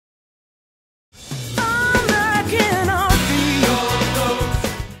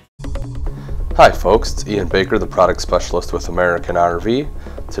Hi folks, it's Ian Baker, the product specialist with American RV.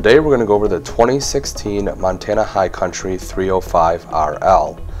 Today we're going to go over the 2016 Montana High Country 305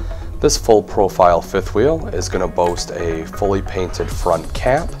 RL. This full profile fifth wheel is going to boast a fully painted front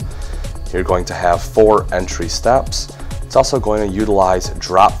cap. You're going to have 4 entry steps. It's also going to utilize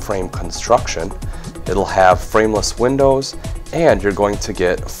drop frame construction. It'll have frameless windows, and you're going to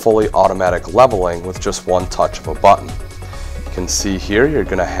get fully automatic leveling with just one touch of a button. You can see here you're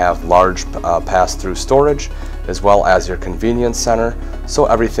going to have large pass-through storage as well as your convenience center, so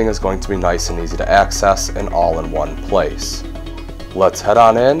everything is going to be nice and easy to access and all in one place. Let's head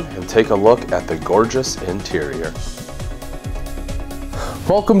on in and take a look at the gorgeous interior.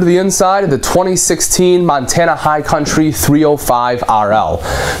 Welcome to the inside of the 2016 Montana High Country 305 RL.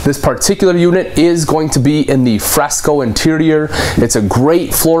 This particular unit is going to be in the Fresco interior. It's a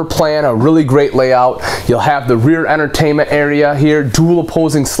great floor plan, a really great layout. You'll have the rear entertainment area here, dual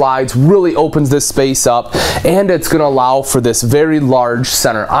opposing slides, really opens this space up, and it's going to allow for this very large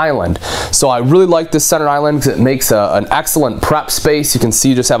center island. So I really like this center island because it makes an excellent prep space. You can see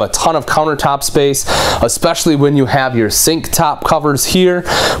you just have a ton of countertop space, especially when you have your sink top covers here,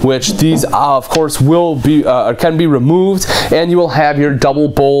 which these of course will be can be removed, and you will have your double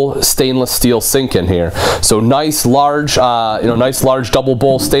bowl stainless steel sink in here. So nice large nice large double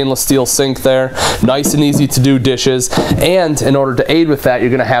bowl stainless steel sink there, nice and easy to do dishes. And in order to aid with that, you're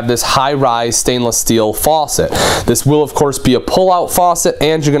going to have this high-rise stainless steel faucet. This will of course be a pull-out faucet,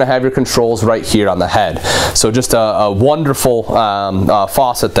 and you're going to have your controls right here on the head. So just a wonderful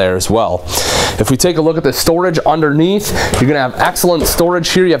faucet there as well. If we take a look at the storage underneath, you're going to have excellent storage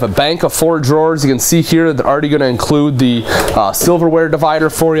here. You have a bank of 4 drawers. You can see here they're already going to include the silverware divider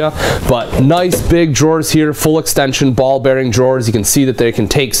for you, but nice big drawers here, full extension ball bearing drawers. You can see that they can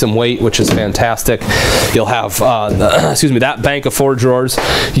take some weight, which is fantastic. You'll have that bank of 4 drawers.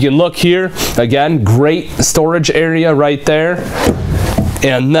 You can look here again, great storage area right there.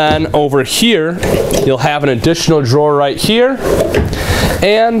 And then over here, you'll have an additional drawer right here,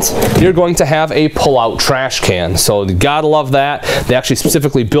 and you're going to have a pull-out trash can. So you gotta love that. They actually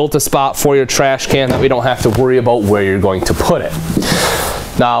specifically built a spot for your trash can that we don't have to worry about where you're going to put it.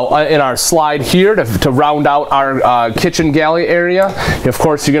 Now, in our slide here, to round out our kitchen galley area, of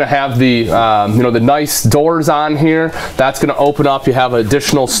course, you're going to have the the nice doors on here. That's going to open up. You have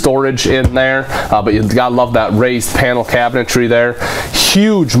additional storage in there, but you gotta love that raised panel cabinetry there.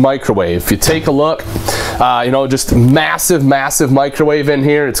 Huge microwave. If you take a look, just massive microwave in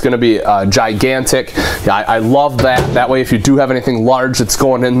here. It's going to be gigantic. I love that. That way, if you do have anything large that's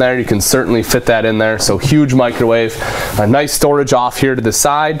going in there, you can certainly fit that in there. So huge microwave. A nice storage off here to the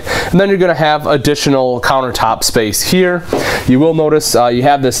side, and then you're going to have additional countertop space here. You will notice you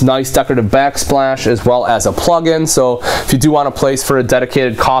have this nice decorative backsplash as well as a plug-in, so if you do want a place for a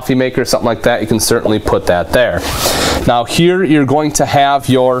dedicated coffee maker or something like that, you can certainly put that there. Now here you're going to have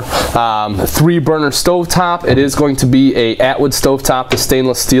your 3-burner stovetop. It is going to be a Atwood stovetop, the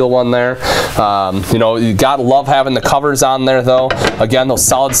stainless steel one there. You gotta love having the covers on there though. Again, those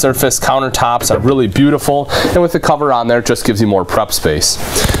solid surface countertops are really beautiful, and with the cover on there, it just gives you more prep space.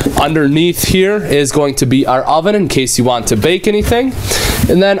 Underneath here is going to be our oven in case you want to bake anything.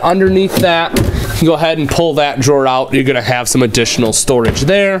 And then underneath that, you can go ahead and pull that drawer out. You're going to have some additional storage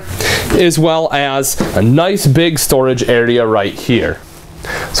there, as well as a nice big storage area right here.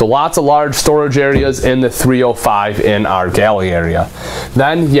 So lots of large storage areas in the 305 in our galley area.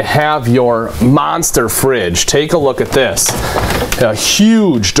 Then you have your monster fridge. Take a look at this. A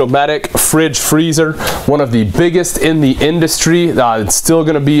huge Dometic fridge freezer, one of the biggest in the industry. It's still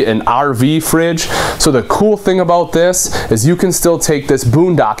going to be an RV fridge. So the cool thing about this is you can still take this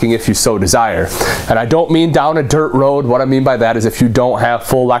boondocking if you so desire. And I don't mean down a dirt road. What I mean by that is if you don't have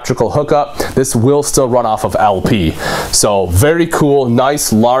full electrical hookup, this will still run off of LP. So very cool,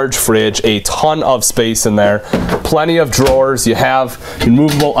 nice large fridge, a ton of space in there, plenty of drawers. You have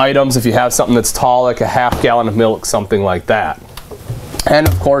removable items if you have something that's tall, like a half gallon of milk, something like that. And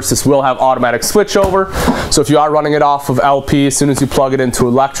of course, this will have automatic switchover. So if you are running it off of LP, as soon as you plug it into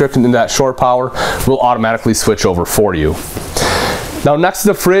electric and into that shore power, will automatically switch over for you. Now next to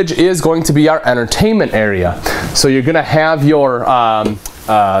the fridge is going to be our entertainment area. So you're going to have your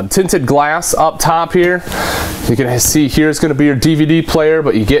tinted glass up top here. You can see here's going to be your DVD player,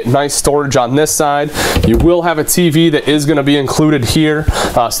 but you get nice storage on this side. You will have a TV that is going to be included here,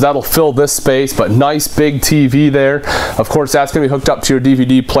 so that'll fill this space, but nice big TV there. Of course, that's going to be hooked up to your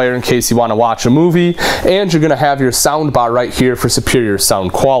DVD player in case you want to watch a movie, and you're going to have your sound bar right here for superior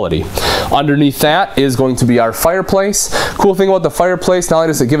sound quality. Underneath that is going to be our fireplace. Cool thing about the fireplace, not only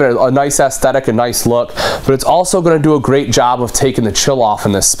does it give it a nice aesthetic, a nice look, but it's also going to do a great job of taking the chill off off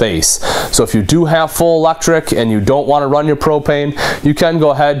in this space. So if you do have full electric and you don't want to run your propane, you can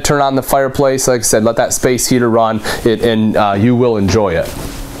go ahead, turn on the fireplace, like I said, let that space heater run, and you will enjoy it.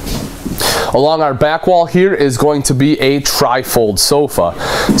 Along our back wall here is going to be a tri-fold sofa.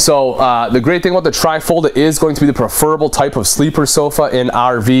 So the great thing about the tri-fold, it is going to be the preferable type of sleeper sofa in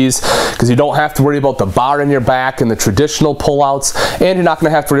RVs, because you don't have to worry about the bar in your back and the traditional pullouts, and you're not going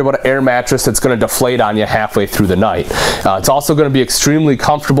to have to worry about an air mattress that's going to deflate on you halfway through the night. It's also going to be extremely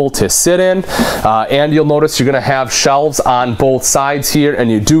comfortable to sit in, and you'll notice you're going to have shelves on both sides here, and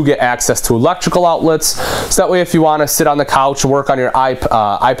you do get access to electrical outlets, so that way if you want to sit on the couch and work on your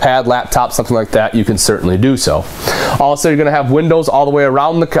iPad, laptop, something like that, you can certainly do so. Also, you're going to have windows all the way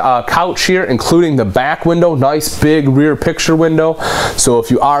around the couch here, including the back window, nice big rear picture window. So if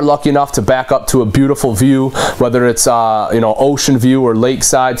you are lucky enough to back up to a beautiful view, whether it's ocean view or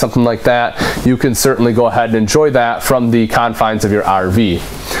lakeside, something like that, you can certainly go ahead and enjoy that from the confines of your RV.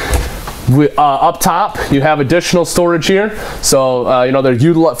 Up top, you have additional storage here, so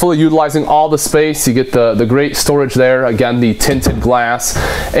they're fully utilizing all the space. You get the great storage there, again the tinted glass,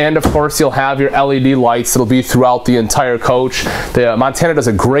 and of course you'll have your LED lights that'll be throughout the entire coach. Montana does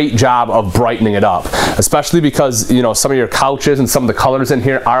a great job of brightening it up, especially because some of your couches and some of the colors in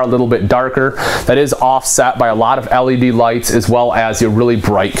here are a little bit darker. That is offset by a lot of LED lights, as well as your really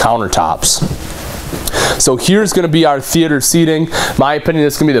bright countertops. So here's going to be our theater seating. My opinion,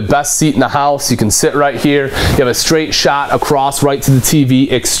 this is going to be the best seat in the house. You can sit right here. You have a straight shot across right to the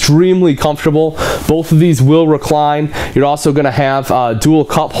TV. Extremely comfortable. Both of these will recline. You're also going to have a dual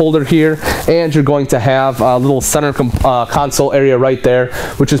cup holder here, and you're going to have a little center console area right there,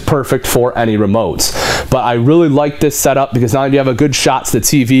 which is perfect for any remotes. But I really like this setup because not only do you have a good shot to the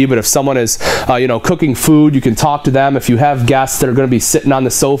TV, but if someone is cooking food, you can talk to them. If you have guests that are going to be sitting on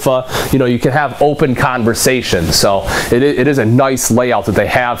the sofa, you can have open conversation. So it is a nice layout that they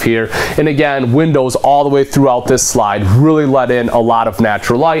have here, and again, windows all the way throughout this slide really let in a lot of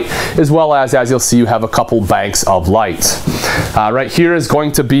natural light, as well as you'll see, you have a couple banks of lights. Right here is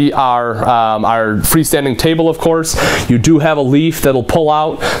going to be our freestanding table. Of course, you do have a leaf that'll pull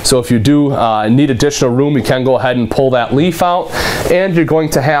out, so if you do need additional room, you can go ahead and pull that leaf out. And you're going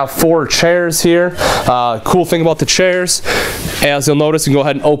to have 4 chairs here. Cool thing about the chairs, as you'll notice, you can go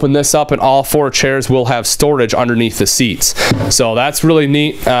ahead and open this up, and all 4 chairs will have storage underneath the seats. So that's really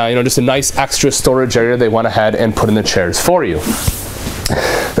neat. Just a nice extra storage area they went ahead and put in the chairs for you.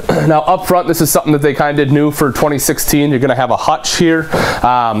 Now up front, this is something that they kind of did new for 2016. You're going to have a hutch here.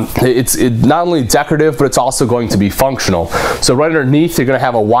 It's not only decorative, but it's also going to be functional. So right underneath, you're going to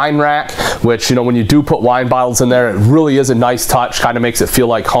have a wine rack, which when you do put wine bottles in there, it really is a nice touch. Kind of makes it feel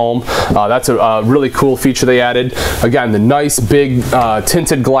like home. That's a really cool feature they added. Again, the nice big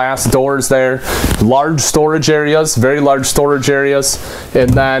tinted glass doors there. Large storage areas, very large storage areas. And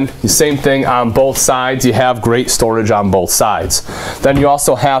then the same thing on both sides. You have great storage on both sides. Then you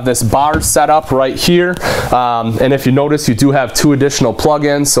also have this bar set up right here, and if you notice, you do have 2 additional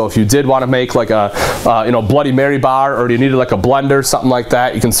plug-ins. So if you did want to make like a Bloody Mary bar, or you needed like a blender, something like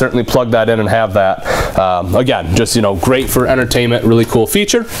that, you can certainly plug that in and have that. Again, just great for entertainment. Really cool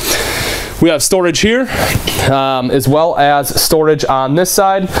feature. We have storage here, as well as storage on this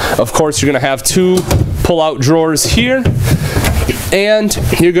side. Of course, you're going to have 2 pull-out drawers here, and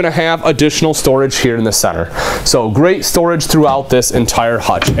you're going to have additional storage here in the center. So great storage throughout this entire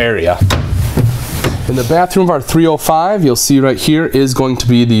hutch area. In the bathroom of our 305, you'll see right here is going to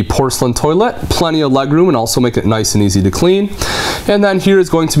be the porcelain toilet, plenty of legroom, and also make it nice and easy to clean. And then here is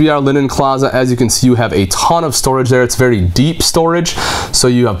going to be our linen closet. As you can see, you have a ton of storage there. It's very deep storage, so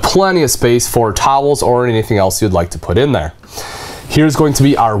you have plenty of space for towels or anything else you'd like to put in there. Here's going to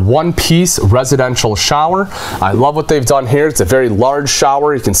be our one-piece residential shower. I love what they've done here. It's a very large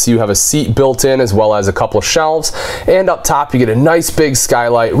shower. You can see you have a seat built in, as well as a couple of shelves. And up top, you get a nice big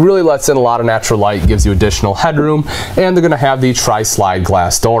skylight. Really lets in a lot of natural light, gives you additional headroom, and they're going to have the tri-slide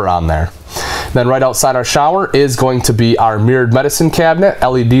glass door on there. Then right outside our shower is going to be our mirrored medicine cabinet.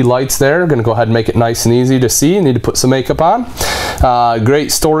 LED lights there. Going to go ahead and make it nice and easy to see. You need to put some makeup on.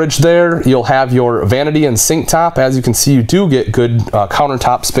 Great storage there. You'll have your vanity and sink top. As you can see, you do get good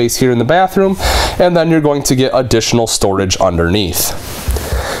countertop space here in the bathroom. And then you're going to get additional storage underneath.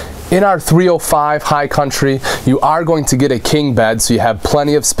 In our 305 High Country, you are going to get a king bed, so you have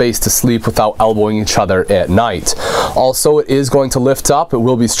plenty of space to sleep without elbowing each other at night. Also, it is going to lift up. It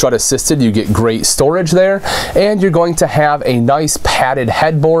will be strut assisted. You get great storage there, and you're going to have a nice padded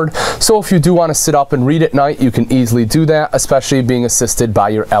headboard, so if you do want to sit up and read at night, you can easily do that, especially being assisted by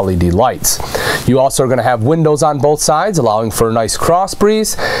your LED lights. You also are going to have windows on both sides, allowing for a nice cross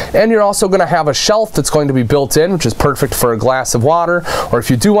breeze, and you're also going to have a shelf that's going to be built in, which is perfect for a glass of water, or if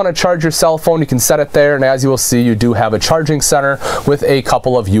you do want to charge your cell phone, you can set it there, and as you will see, you do have a charging center with a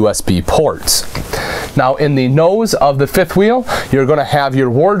couple of USB ports. Now, in the nose of the fifth wheel, you're going to have your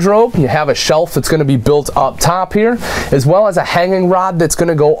wardrobe. You have a shelf that's going to be built up top here, as well as a hanging rod that's going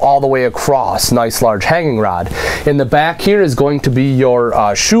to go all the way across. Nice large hanging rod. In the back here is going to be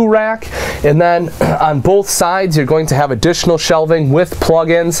your shoe rack, and then on both sides you're going to have additional shelving with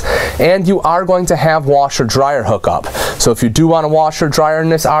plug-ins, and you are going to have washer dryer hookup. So if you do want to wash or dryer in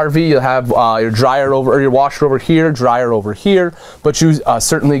this RV, you'll have your dryer over, or your washer over here, dryer over here, but you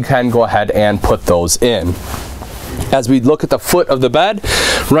certainly can go ahead and put those in. As we look at the foot of the bed,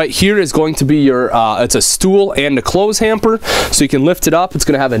 right here is going to be your, it's a stool and a clothes hamper, so you can lift it up. It's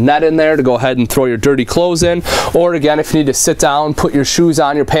going to have a net in there to go ahead and throw your dirty clothes in, or again, if you need to sit down, put your shoes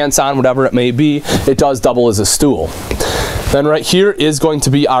on, your pants on, whatever it may be, it does double as a stool. Then right here is going to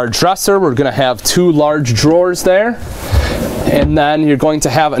be our dresser. We're going to have two large drawers there. And then you're going to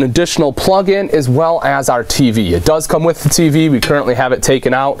have an additional plug-in as well as our TV. It does come with the TV. We currently have it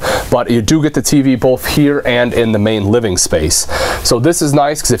taken out, but you do get the TV both here and in the main living space. So this is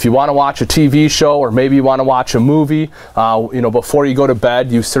nice because if you want to watch a TV show, or maybe you want to watch a movie, before you go to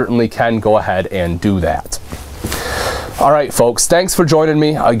bed, you certainly can go ahead and do that. All right, folks, thanks for joining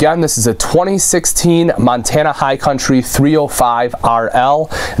me. Again, this is a 2016 Montana High Country 305 RL,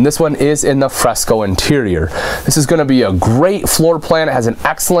 and this one is in the Fresco interior. This is going to be a great floor plan. It has an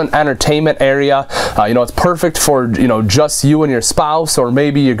excellent entertainment area. It's perfect for, just you and your spouse, or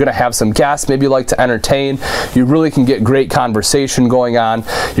maybe you're going to have some guests, maybe you like to entertain. You really can get great conversation going on.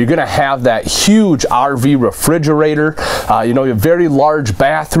 You're going to have that huge RV refrigerator. You have a very large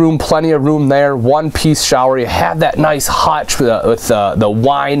bathroom, plenty of room there, one-piece shower. You have that nice hutch with the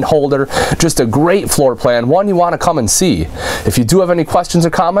wine holder. Just a great floor plan, one you want to come and see. If you do have any questions or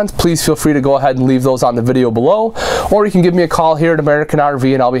comments, please feel free to go ahead and leave those on the video below, or you can give me a call here at American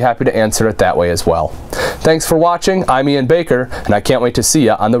RV and I'll be happy to answer it that way as well. Thanks for watching. I'm Ian Baker, and I can't wait to see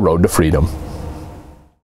you on the road to freedom.